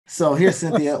So here,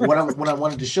 Cynthia, what I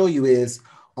wanted to show you is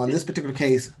on this particular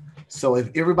case. So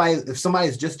if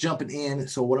somebody's just jumping in,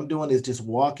 so what I'm doing is just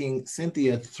walking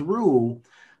Cynthia through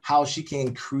how she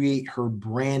can create her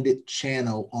branded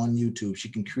channel on YouTube. She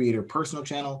can create her personal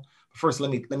channel. First,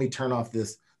 let me turn off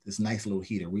this nice little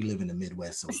heater. We live in the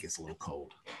Midwest, so it gets a little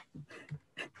cold.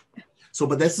 So,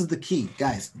 but this is the key,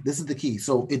 guys. This is the key.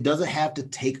 So it doesn't have to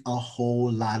take a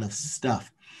whole lot of stuff.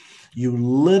 You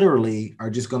literally are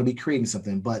just going to be creating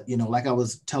something. But, like I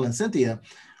was telling Cynthia,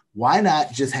 why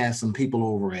not just have some people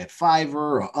over at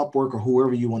Fiverr or Upwork or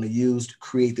whoever you want to use to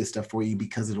create this stuff for you,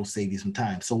 because it'll save you some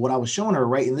time. So what I was showing her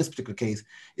right in this particular case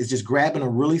is just grabbing a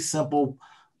really simple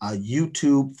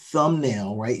YouTube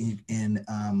thumbnail, right? And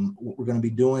what we're going to be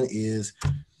doing is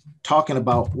talking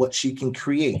about what she can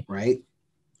create, right?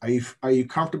 Are you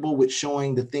comfortable with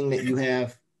showing the thing that you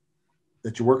have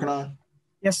that you're working on?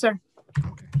 Yes, sir.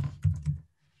 Okay.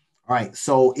 All right.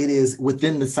 So it is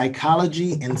within the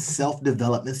psychology and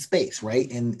self-development space,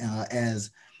 right? And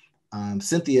as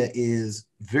Cynthia is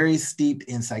very steeped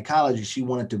in psychology, she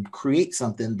wanted to create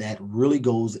something that really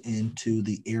goes into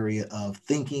the area of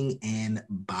thinking and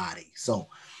body. So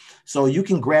you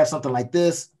can grab something like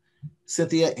this,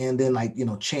 Cynthia, and then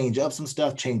change up some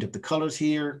stuff, change up the colors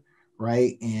here,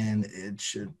 right? And it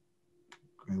should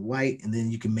be white, and then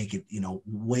you can make it,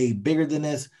 way bigger than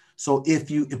this. So if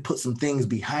you put some things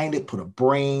behind it, put a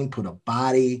brain, put a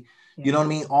body, you know what I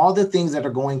mean? All the things that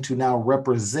are going to now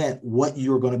represent what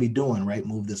you're going to be doing, right?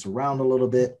 Move this around a little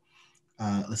bit.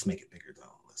 Let's make it bigger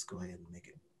though. Let's go ahead and make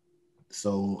it.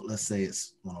 So let's say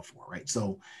it's 104, right?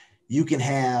 So you can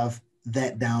have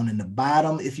that down in the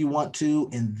bottom if you want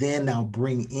to, and then now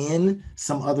bring in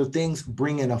some other things,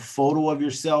 bring in a photo of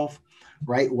yourself,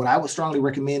 right? What I would strongly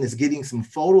recommend is getting some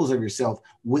photos of yourself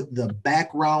with the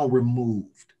background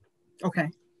removed.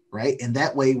 Okay. Right. And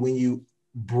that way, when you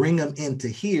bring them into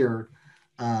here,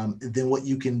 then what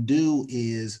you can do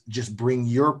is just bring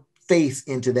your face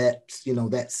into that,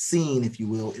 that scene, if you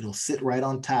will. It'll sit right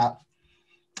on top.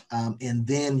 And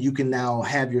then you can now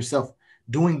have yourself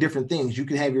doing different things. You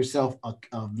can have yourself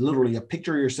literally a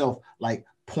picture of yourself like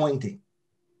pointing.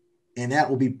 And that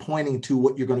will be pointing to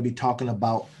what you're going to be talking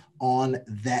about on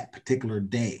that particular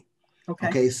day.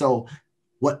 Okay. So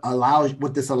what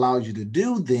this allows you to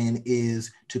do then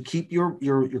is to keep your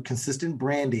consistent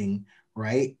branding,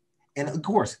 right? And of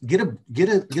course, get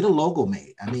a logo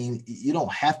made. I mean, you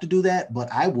don't have to do that,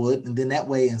 but I would. And then that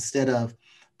way, instead of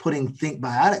putting Think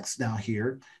Biotics down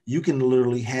here, you can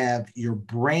literally have your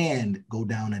brand go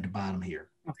down at the bottom here.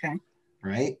 Okay.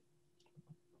 Right.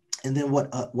 And then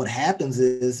what happens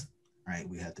is, right,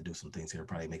 we have to do some things here,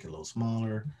 probably make it a little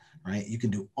smaller, right? You can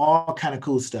do all kind of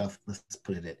cool stuff. Let's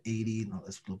put it at 80. No,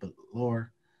 let's a little bit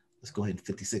lower. Let's go ahead and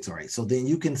 56. All right. So then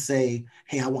you can say,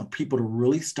 hey, I want people to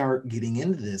really start getting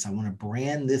into this. I want to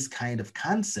brand this kind of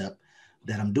concept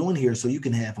that I'm doing here. So you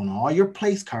can have on all your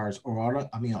place cards or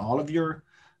all of your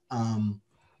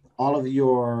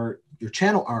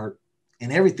channel art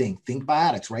and everything, Think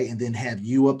Biotics, right? And then have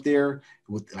you up there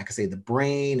with, like I say, the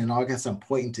brain and all that stuff,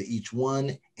 pointing to each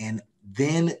one, and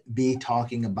then be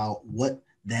talking about what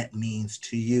that means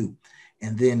to you.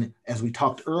 And then, as we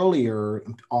talked earlier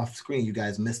off screen, you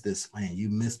guys missed this, man. You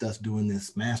missed us doing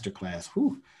this masterclass.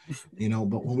 Whew.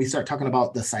 But when we start talking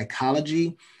about the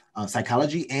psychology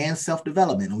and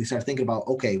self-development, and we start thinking about,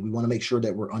 okay, we want to make sure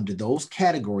that we're under those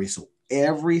categories. So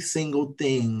every single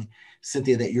thing,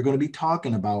 Cynthia, that you're going to be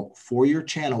talking about for your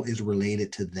channel is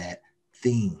related to that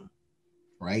theme,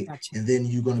 right? Gotcha. And then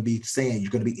you're going to be saying,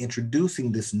 you're going to be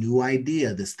introducing this new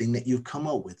idea, this thing that you've come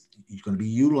up with. You're going to be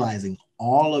utilizing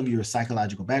all of your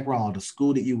psychological background, all the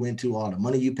school that you went to, all the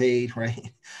money you paid,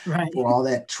 right? For all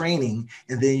that training.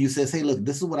 And then you says, hey, look,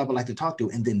 this is what I would like to talk to.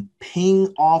 And then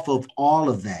ping off of all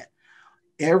of that,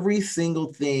 every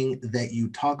single thing that you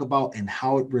talk about and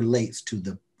how it relates to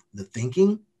the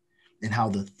thinking and how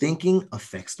the thinking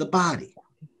affects the body,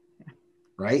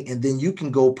 right? And then you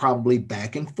can go probably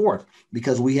back and forth,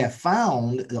 because we have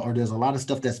found, or there's a lot of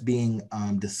stuff that's being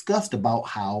discussed about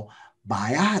how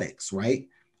biotics, right?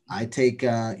 I take,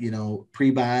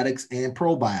 prebiotics and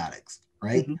probiotics,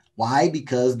 right? Mm-hmm. Why?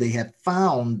 Because they have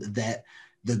found that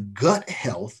the gut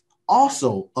health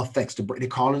also affects the brain. They're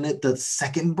calling it the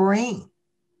second brain.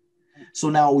 So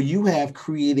now you have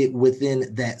created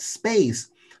within that space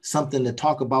something to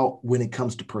talk about when it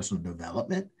comes to personal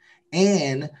development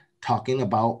and talking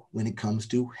about when it comes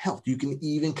to health. You can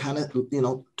even kind of,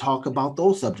 talk about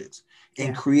those subjects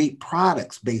and create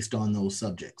products based on those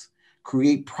subjects.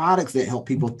 Create products that help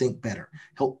people think better.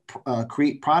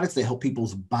 Create products that help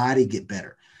people's body get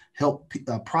better.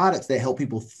 Products that help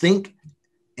people think,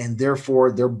 and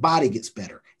therefore their body gets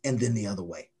better. And then the other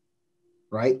way.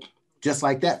 right? Just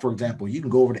like that, for example, you can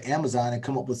go over to Amazon and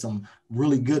come up with some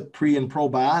really good pre and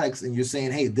probiotics, and you're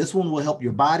saying, hey, this one will help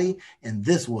your body and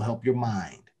this will help your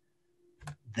mind.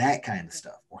 That kind of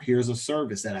stuff. Or here's a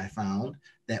service that I found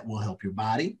that will help your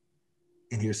body,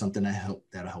 and here's something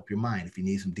that'll help your mind. If you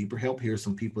need some deeper help, here's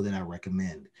some people that I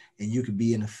recommend, and you could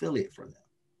be an affiliate for them.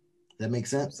 That makes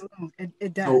sense? Absolutely.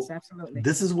 It does. So absolutely.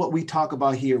 This is what we talk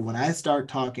about here. When I start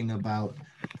talking about,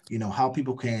 how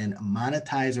people can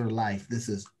monetize their life, this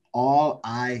is all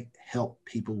I help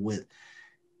people with.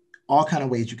 All kind of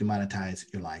ways you can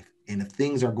monetize your life. And if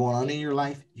things are going on in your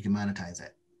life, you can monetize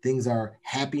that. Things are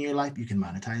happy in your life, you can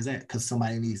monetize that because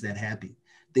somebody needs that happy.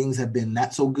 Things have been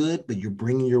not so good, but you're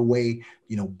bringing your way,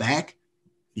 back,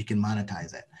 you can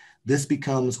monetize that. This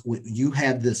becomes when you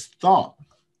have this thought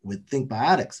with Think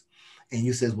Biotics, and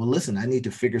you says, well, listen, I need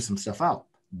to figure some stuff out.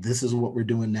 This is what we're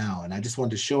doing now. And I just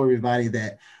wanted to show everybody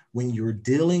that when you're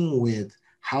dealing with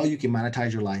how you can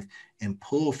monetize your life and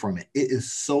pull from it, it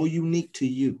is so unique to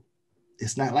you.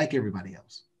 It's not like everybody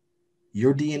else.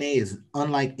 Your DNA is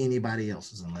unlike anybody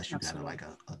else's unless you got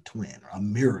a twin or a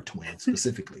mirror twin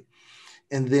specifically.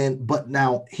 And then, but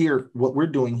now here, what we're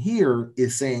doing here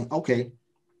is saying, okay,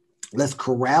 let's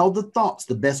corral the thoughts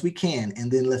the best we can,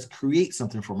 and then let's create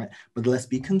something from it, but let's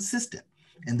be consistent.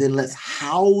 And then let's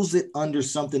house it under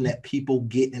something that people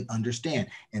get and understand.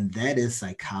 And that is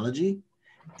psychology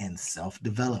and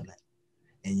self-development.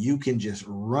 And you can just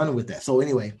run with that. So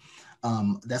anyway,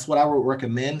 that's what I would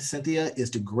recommend, Cynthia, is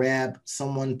to grab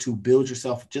someone to build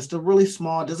yourself just a really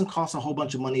small, it doesn't cost a whole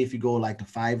bunch of money if you go like to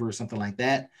Fiverr or something like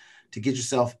that, to get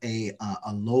yourself a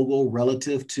logo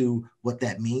relative to what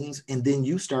that means. And then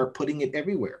you start putting it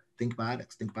everywhere. Think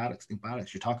Biotics, Think Biotics, Think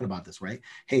Biotics. You're talking about this, right?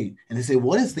 Hey, and they say,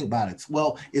 what is Think Biotics?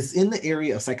 Well, it's in the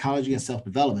area of psychology and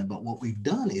self-development, but what we've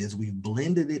done is we've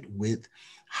blended it with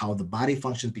how the body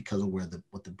functions because of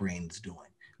what the brain is doing.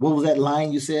 What was that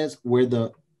line you said? Where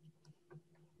the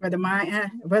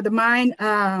mind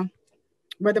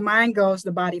goes,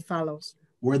 the body follows.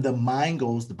 Where the mind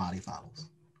goes, the body follows,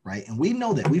 right? And we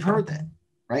know that. We've heard that,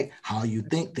 right? How you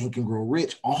think and grow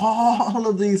rich. All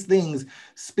of these things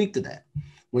speak to that.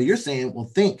 Well, you're saying, well,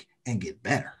 think and get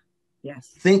better.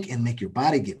 Yes. Think and make your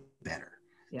body get better.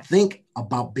 Yes. Think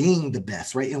about being the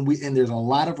best, right? And there's a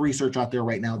lot of research out there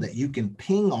right now that you can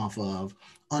ping off of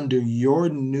under your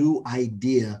new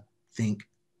idea, Think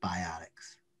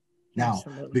Biotics. Now,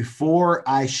 absolutely. Before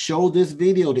I show this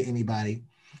video to anybody,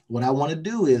 what I want to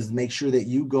do is make sure that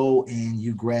you go and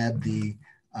you grab the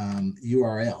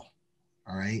URL.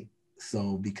 All right.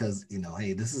 So because,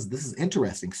 hey, this is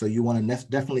interesting. So you want to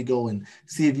definitely go and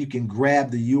see if you can grab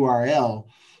the URL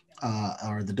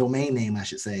or the domain name, I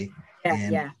should say,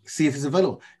 and see if it's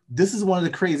available. This is one of the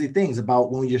crazy things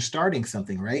about when you're starting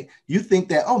something, right? You think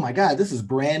that, oh my God, this is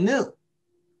brand new.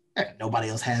 Nobody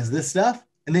else has this stuff.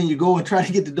 And then you go and try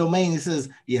to get the domain. It says,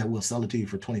 yeah, we'll sell it to you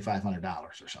for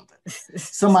 $2,500 or something.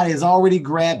 Somebody has already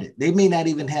grabbed it. They may not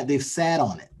even they've sat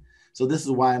on it. So this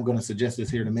is why I'm going to suggest this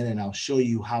here in a minute. And I'll show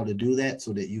you how to do that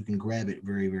so that you can grab it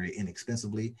very, very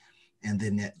inexpensively. And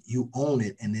then that you own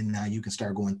it. And then now you can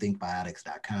start going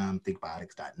thinkbiotics.com,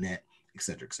 thinkbiotics.net, et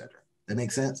cetera, et cetera. That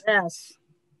makes sense? Yes.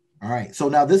 All right. So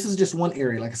now this is just one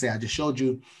area. Like I said, I just showed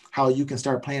you how you can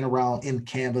start playing around in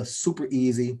Canva. Super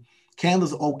easy.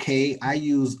 Canva's okay. I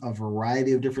use a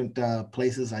variety of different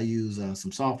places. I use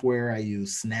some software. I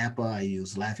use Snappa. I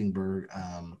use Laughing Bird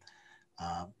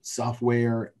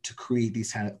software to create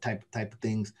these type of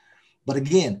things. But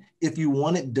again, if you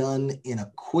want it done in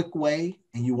a quick way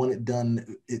and you want it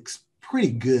done, it's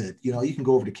pretty good. You can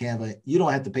go over to Canva. You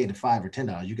don't have to pay the $5 or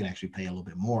 $10. You can actually pay a little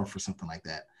bit more for something like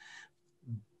that.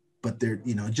 But they're,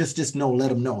 just let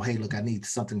them know, hey, look, I need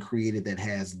something created that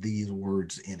has these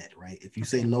words in it, right? If you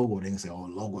say logo, they can say, oh,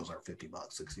 logos are $50,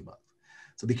 $60.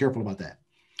 So be careful about that.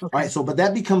 Okay. All right. So, but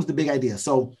that becomes the big idea.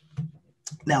 So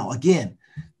now, again,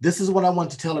 this is what I want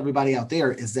to tell everybody out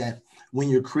there is that when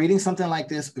you're creating something like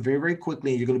this very, very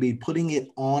quickly, you're going to be putting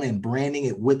it on and branding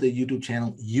it with a YouTube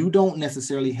channel. You don't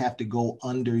necessarily have to go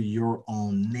under your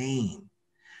own name.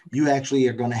 You actually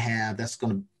are going to have,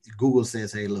 Google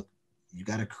says, hey, look, you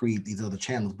got to create these other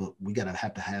channels, but we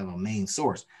have to have a main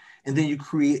source. And then you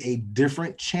create a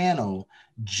different channel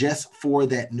just for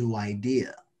that new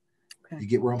idea. Okay. You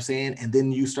get what I'm saying? And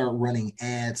then you start running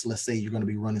ads. Let's say you're going to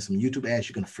be running some YouTube ads.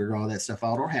 You're going to figure all that stuff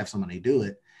out or have somebody do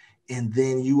it. And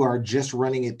then you are just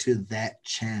running it to that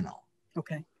channel.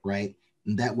 Okay. Right.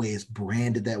 And that way it's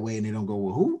branded that way. And they don't go,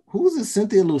 well, who's this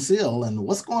Cynthia Lucille and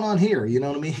what's going on here? You know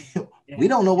what I mean? Yeah. We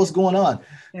don't know what's going on.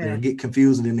 Yeah. They get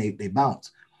confused and then they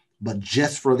bounce. But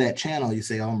just for that channel, you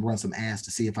say, oh, I'm going to run some ads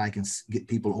to see if I can get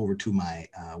people over to my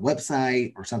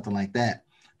website or something like that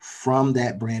from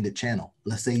that branded channel.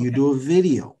 Let's say you do a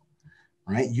video,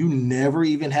 right? You never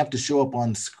even have to show up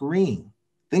on screen.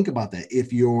 Think about that.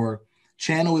 If your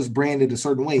channel is branded a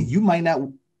certain way, you might not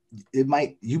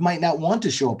want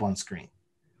to show up on screen,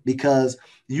 because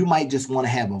you might just want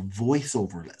to have a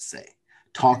voiceover, let's say,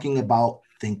 talking about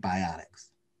Think Biotics.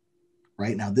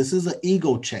 Right now, this is an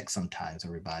ego check sometimes,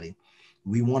 everybody.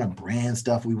 We want to brand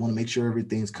stuff. We want to make sure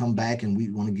everything's come back, and we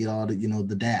want to get all the,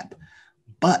 the DAP.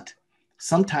 But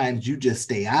sometimes you just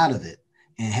stay out of it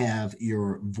and have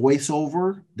your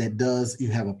voiceover that does, you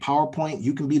have a PowerPoint.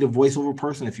 You can be the voiceover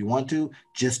person if you want to,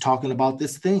 just talking about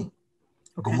this thing,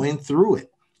 going through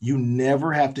it. You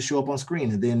never have to show up on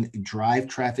screen, and then drive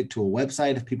traffic to a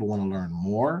website if people want to learn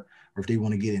more, or if they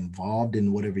want to get involved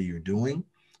in whatever you're doing,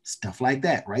 stuff like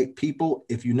that, right? People,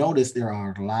 if you notice, there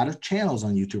are a lot of channels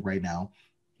on YouTube right now.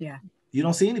 Yeah. You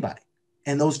don't see anybody,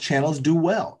 and those channels do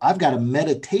well. I've got a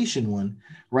meditation one,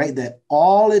 right? That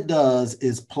all it does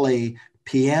is play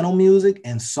piano music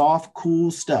and soft,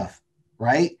 cool stuff,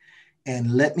 right?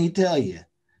 And let me tell you,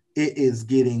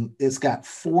 it's got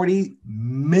 40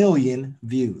 million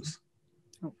views.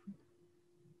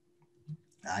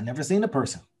 I've never seen a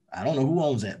person. I don't know who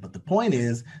owns that, but the point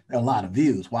is there are a lot of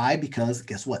views. Why? Because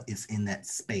guess what? It's in that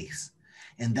space.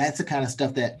 And that's the kind of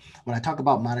stuff that when I talk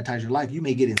about monetize your life, you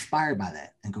may get inspired by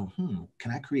that and go,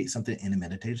 can I create something in a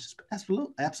meditation space?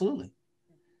 Absolutely.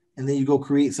 And then you go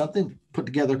create something, put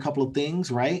together a couple of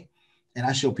things, right? And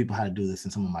I show people how to do this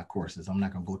in some of my courses. I'm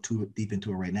not going to go too deep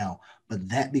into it right now, but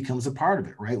that becomes a part of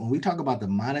it, right? When we talk about the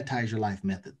monetize your life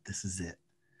method, this is it,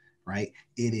 right?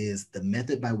 It is the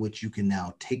method by which you can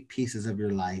now take pieces of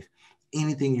your life,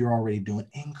 anything you're already doing,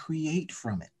 and create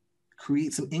from it.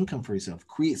 Create some income for yourself,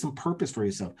 create some purpose for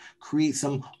yourself, create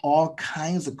some all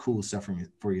kinds of cool stuff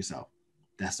for yourself.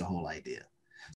 That's the whole idea.